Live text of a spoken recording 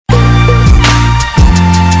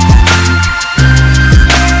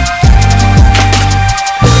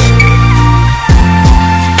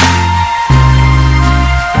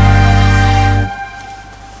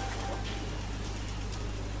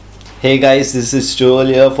Hey guys, this is Joel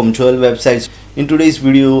here from Joel websites. In today's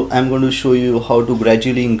video, I'm going to show you how to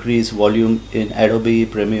gradually increase volume in Adobe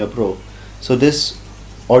Premiere Pro. So this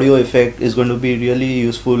audio effect is going to be really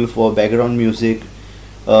useful for background music,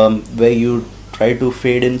 where you try to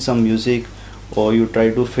fade in some music or you try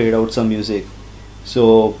to fade out some music.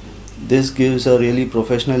 So this gives a really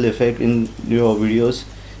professional effect in your videos.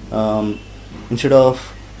 Instead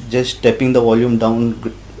of just stepping the volume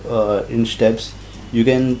down in steps, you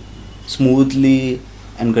can smoothly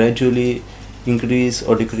and gradually increase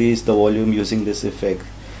or decrease the volume using this effect.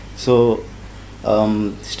 So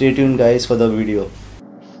stay tuned guys for the video.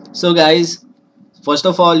 So guys, first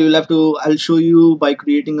of all I'll show you by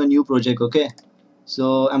creating a new project. Okay,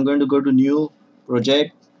 so I'm going to go to new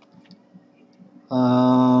project.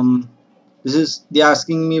 This is they're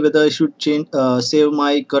asking me whether I should change save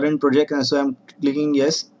my current project, and so I'm clicking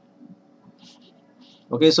yes.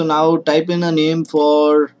 Okay, so now type in a name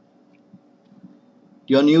for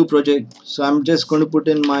your new project. So I'm just going to put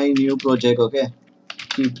in my new project. Okay,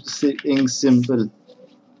 keep things simple.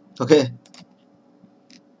 Okay,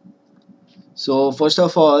 so first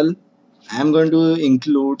of all I'm going to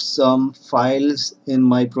include some files in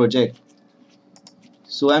my project.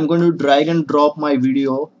 So I'm going to drag and drop my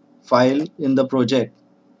video file in the project.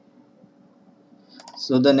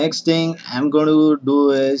 So the next thing I'm going to do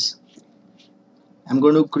is I'm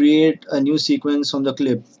going to create a new sequence on the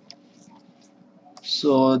clip.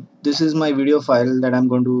 So this is my video file that I'm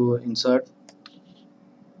going to insert.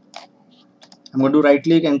 I'm going to right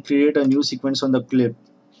click and create a new sequence on the clip.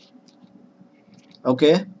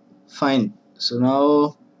 Okay, fine. So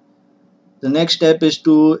now the next step is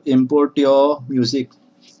to import your music.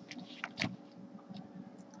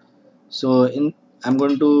 So I'm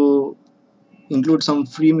going to include some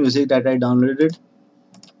free music that I downloaded.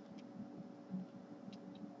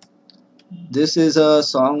 This is a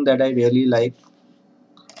song that I really like.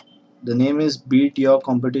 The name is Beat Your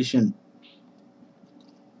Competition.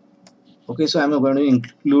 Okay, so I'm going to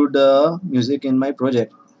include the music in my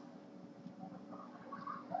project.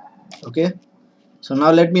 Okay, so now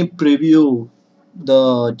let me preview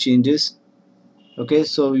the changes. Okay,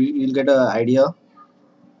 so you'll get an idea.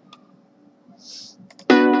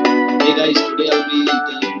 Hey guys, today I'll be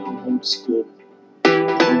telling you about scope.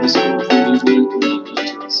 About the scope variable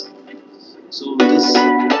changes. So this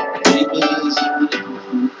variable is really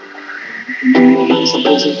helpful.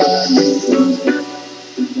 Suppose if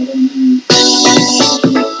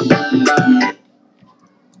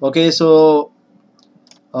okay, so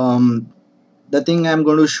the thing I'm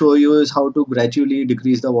going to show you is how to gradually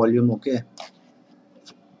decrease the volume. Okay,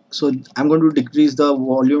 so I'm going to decrease the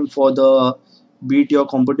volume for the Beat Your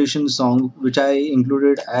Competition song, which I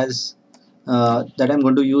included as that I'm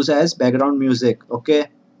going to use as background music. Okay,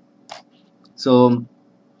 so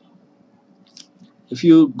if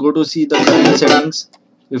you go to see the current settings,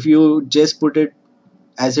 if you just put it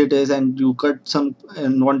as it is and you cut some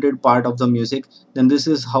unwanted part of the music, then this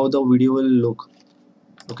is how the video will look.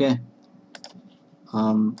 Okay,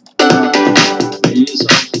 release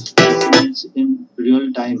of in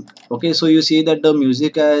real time. Okay, so you see that the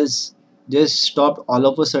music has just stopped all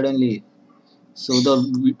of a suddenly. So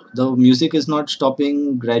the music is not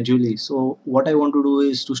stopping gradually. So what I want to do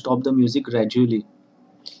is to stop the music gradually.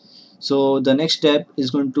 So the next step is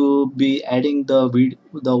going to be adding the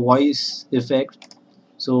voice effect.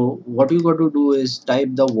 So what you got to do is type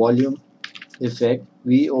the volume effect,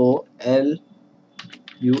 VOLUME.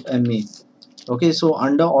 Okay, so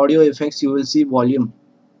under audio effects you will see volume.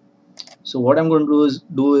 So what I'm going to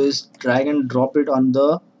do is drag and drop it on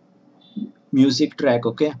the music track.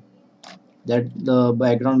 Okay, that the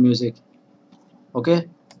background music. Okay,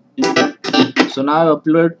 so now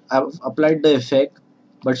I've applied the effect,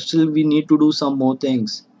 but still we need to do some more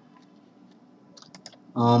things.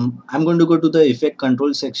 I'm going to go to the effect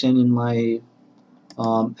control section in my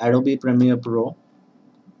Adobe Premiere Pro.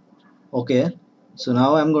 Okay, so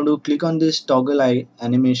now I'm going to click on this toggle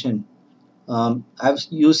animation.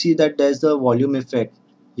 You see that there's the volume effect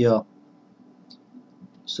here.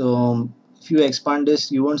 So if you expand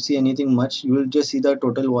this, you won't see anything much. You will just see the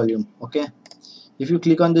total volume. Okay, if you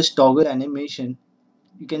click on this toggle animation,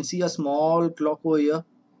 you can see a small clock over here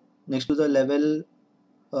next to the level,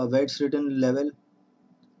 where it's written level.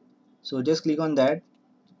 So just click on that,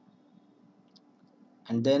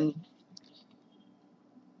 and then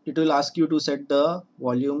it will ask you to set the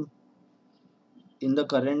volume in the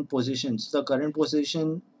current position. So the current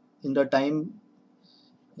position in the time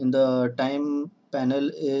panel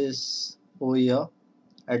is over here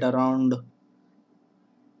at around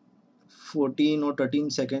 14 or 13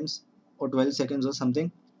 seconds or 12 seconds or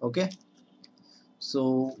something. Okay,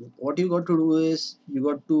 So what you got to do is you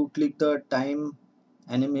got to click the time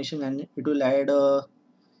animation and it will add a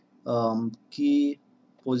key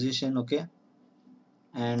position, okay?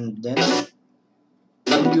 And then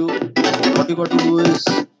when you what you got to do is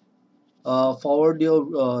forward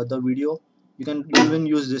your the video. You can even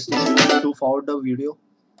use this thing to forward the video,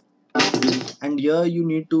 and here you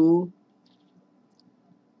need to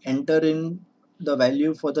enter in the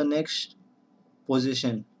value for the next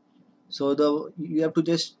position. So you have to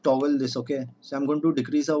just toggle this, okay? So I'm going to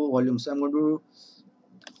decrease our volume, so I'm going to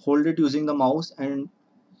hold it using the mouse and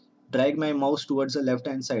drag my mouse towards the left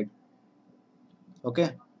hand side,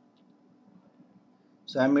 okay?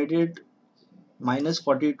 So I made it minus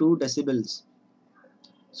 42 decibels.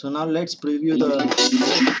 So now let's preview the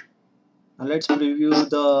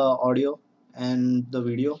audio and the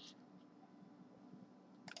video.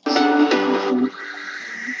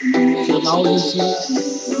 So now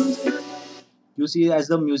you see as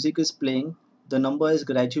the music is playing, the number is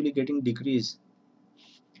gradually getting decreased,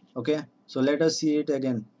 okay? So let us see it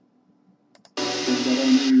again.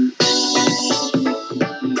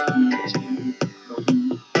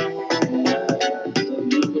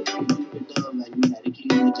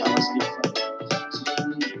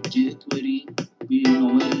 We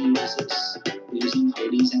normally use this using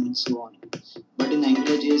IDs and so on. But in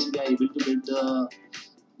AngularJS, we are able to get the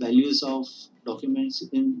values of documents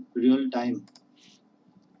in real time.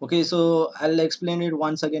 Okay, so I'll explain it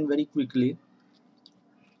once again very quickly.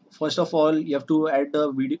 First of all, you have to add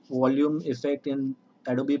the video volume effect in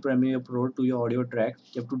Adobe Premiere Pro to your audio track.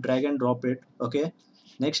 You have to drag and drop it. Okay.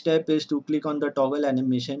 Next step is to click on the toggle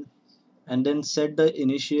animation and then set the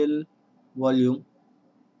initial volume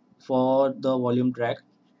for the volume track.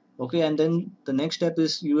 Okay, and then the next step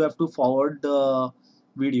is you have to forward the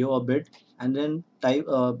video a bit and then type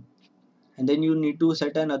and then you need to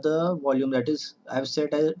set another volume, that is I've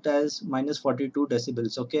set it as minus 42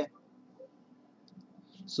 decibels. Okay,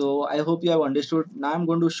 so I hope you have understood. Now I'm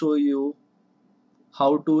going to show you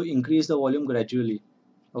how to increase the volume gradually.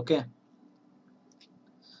 Okay,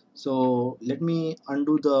 so let me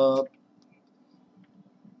undo the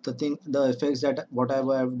effects that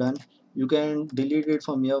whatever I've done. You can delete it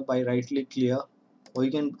from here by right click clear, or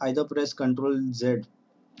you can either press Ctrl Z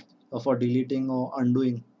for deleting or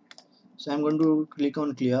undoing. So I'm going to click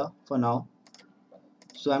on clear for now.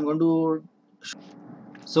 So I'm going to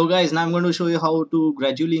so guys, now I'm going to show you how to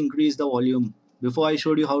gradually increase the volume. Before I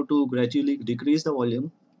showed you how to gradually decrease the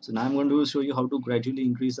volume, so now I'm going to show you how to gradually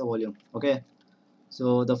increase the volume. Okay,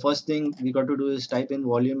 so the first thing we got to do is type in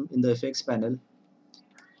volume in the effects panel,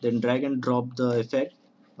 then drag and drop the effect.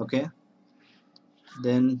 Okay,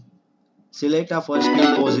 then select our first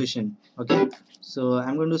key position. Okay, so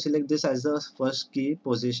I'm going to select this as the first key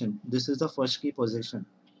position. This is the first key position.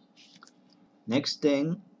 Next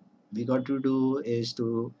thing we got to do is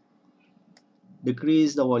to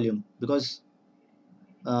decrease the volume, because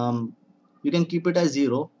you can keep it as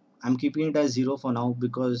 0. I'm keeping it as 0 for now,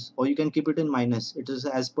 because or you can keep it in minus, it is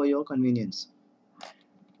as per your convenience.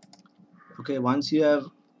 Okay, once you have,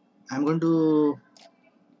 I'm going to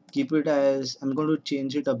keep it as, I'm going to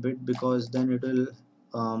change it a bit, because then it will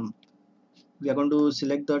we are going to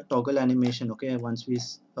select the toggle animation. Okay, once we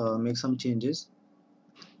make some changes,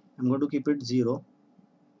 I'm going to keep it 0.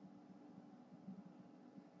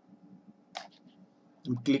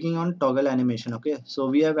 I'm clicking on toggle animation. Okay, so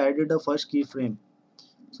we have added the first keyframe.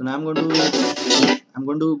 So now I'm going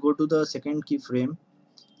to go to the second keyframe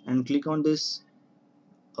and click on this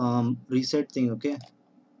reset thing. Okay,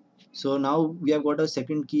 so now we have got a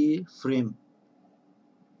second key frame.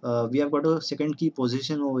 We have got a second key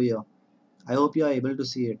position over here. I hope you are able to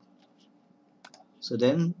see it. So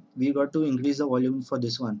then we got to increase the volume for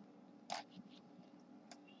this one.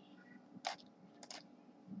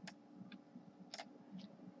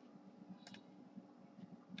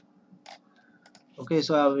 Okay,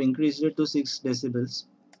 so I've increased it to 6 decibels.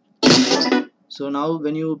 So now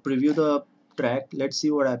when you preview the track, let's see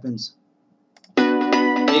what happens.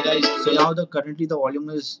 Hey guys, so now currently the volume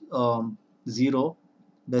is 0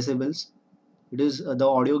 decibels. It is the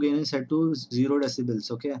audio gain is set to 0 decibels.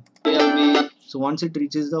 Okay, so once it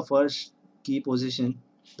reaches the first key position,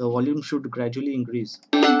 the volume should gradually increase.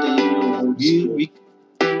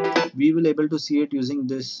 We will able to see it using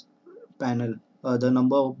this panel, the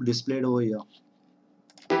number displayed over here.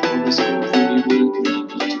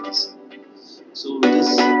 So this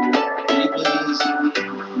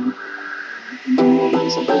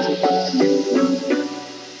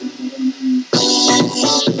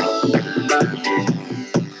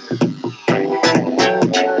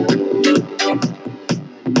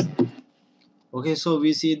okay, Okay, so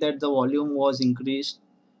we see that the volume was increased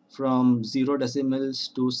from 0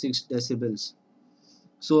 decibels to 6 decibels.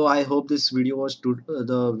 So I hope this video was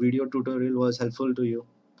the video tutorial was helpful to you.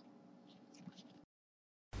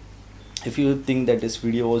 If you think that this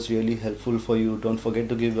video was really helpful for you, don't forget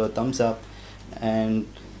to give a thumbs up and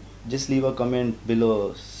just leave a comment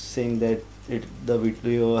below saying that the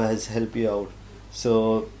video has helped you out.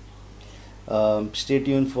 So stay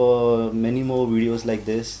tuned for many more videos like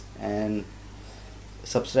this and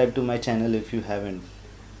subscribe to my channel if you haven't.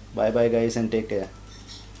 Bye bye guys and take care.